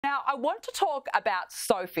Now, I want to talk about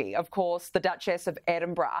Sophie, of course, the Duchess of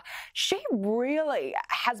Edinburgh. She really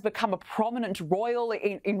has become a prominent royal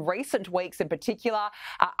in recent weeks in particular.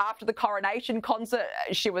 After the coronation concert,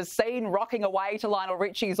 she was seen rocking away to Lionel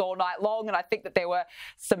Richie's All Night Long, and I think that there were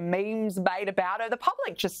some memes made about her. The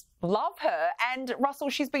public just love her. And, Russell,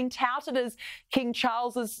 she's been touted as King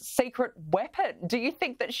Charles's secret weapon. Do you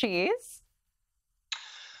think that she is?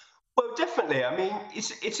 Well, definitely. I mean,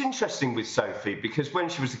 it's interesting with Sophie because when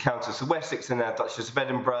she was the Countess of Wessex and now Duchess of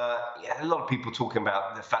Edinburgh, a lot of people talking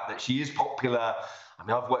about the fact that she is popular. I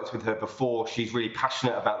mean, I've worked with her before. She's really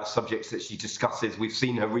passionate about the subjects that she discusses. We've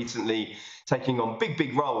seen her recently taking on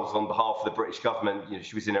big roles on behalf of the British government. You know,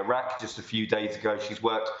 she was in Iraq just a few days ago. She's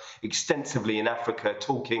worked extensively in Africa,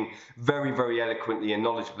 talking very eloquently and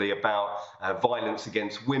knowledgeably about violence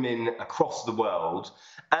against women across the world.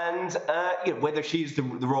 And whether she is the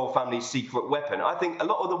royal family's secret weapon, I think a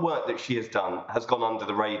lot of the work that she has done has gone under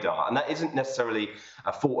the radar. And that isn't necessarily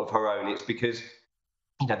a fault of her own. It's because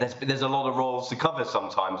there's a lot of royals to cover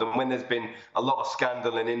sometimes, and when there's been a lot of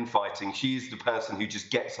scandal and infighting, she's the person who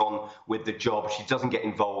just gets on with the job. She doesn't get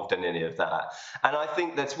involved in any of that. And I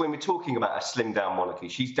think that's when we're talking about a slimmed down monarchy,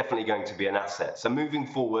 she's definitely going to be an asset. So moving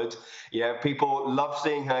forward, people love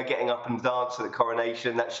seeing her getting up and dance at the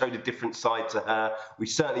coronation. That showed a different side to her. We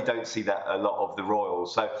certainly don't see that a lot of the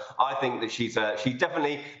royals. So I think that she's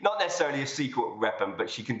definitely not necessarily a secret weapon,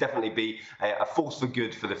 but she can definitely be a force for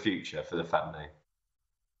good for the future for the family.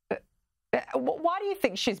 Why do you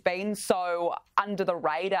think she's been so under the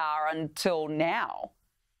radar until now?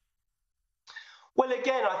 Well,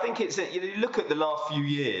 again, I think it's you look at the last few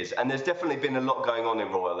years, and there's definitely been a lot going on in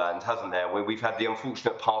Royal Land, hasn't there? Where we've had the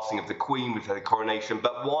unfortunate passing of the Queen, we've had the coronation,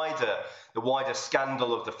 but the wider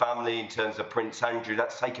scandal of the family in terms of Prince Andrew,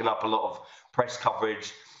 that's taken up a lot of press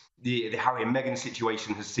coverage. The Harry and Meghan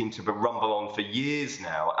situation has seemed to rumble on for years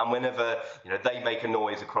now, and whenever they make a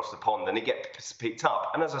noise across the pond, then it gets picked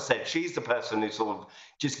up. And as I said, she's the person who sort of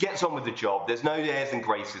just gets on with the job. There's no airs and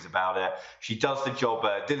graces about it. She does the job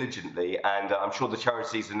diligently, and I'm sure the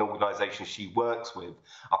charities and organisations she works with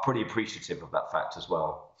are pretty appreciative of that fact as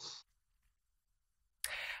well.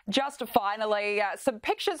 Just finally, some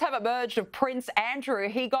pictures have emerged of Prince Andrew.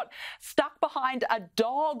 He got stuck behind a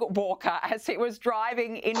dog walker as he was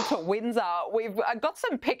driving into Windsor. We've got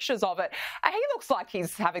some pictures of it. He looks like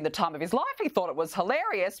he's having the time of his life. He thought it was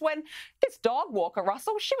hilarious when this dog walker,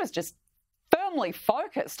 Russell, she was just firmly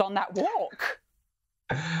focused on that walk.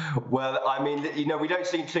 Well, I mean, we don't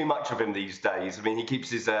see too much of him these days. I mean, he keeps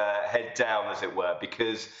his head down, as it were,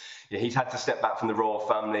 because he's had to step back from the royal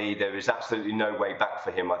family. There is absolutely no way back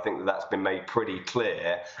for him. I think that's been made pretty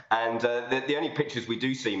clear. And the only pictures we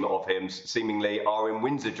do see of him, seemingly, are in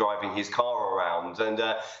Windsor driving his car around. And,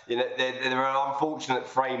 there are unfortunate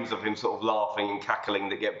frames of him sort of laughing and cackling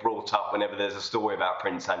that get brought up whenever there's a story about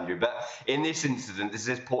Prince Andrew. But in this incident,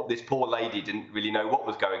 this poor lady didn't really know what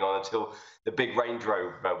was going on until the big Range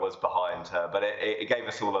Rover was behind her. But it gave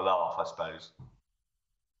us all a laugh, I suppose.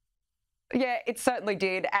 Yeah, it certainly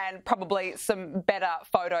did, and probably some better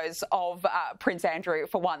photos of Prince Andrew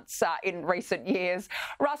for once in recent years.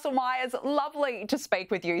 Russell Myers, lovely to speak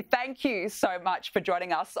with you. Thank you so much for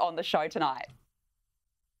joining us on the show tonight.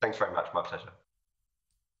 Thanks very much. My pleasure.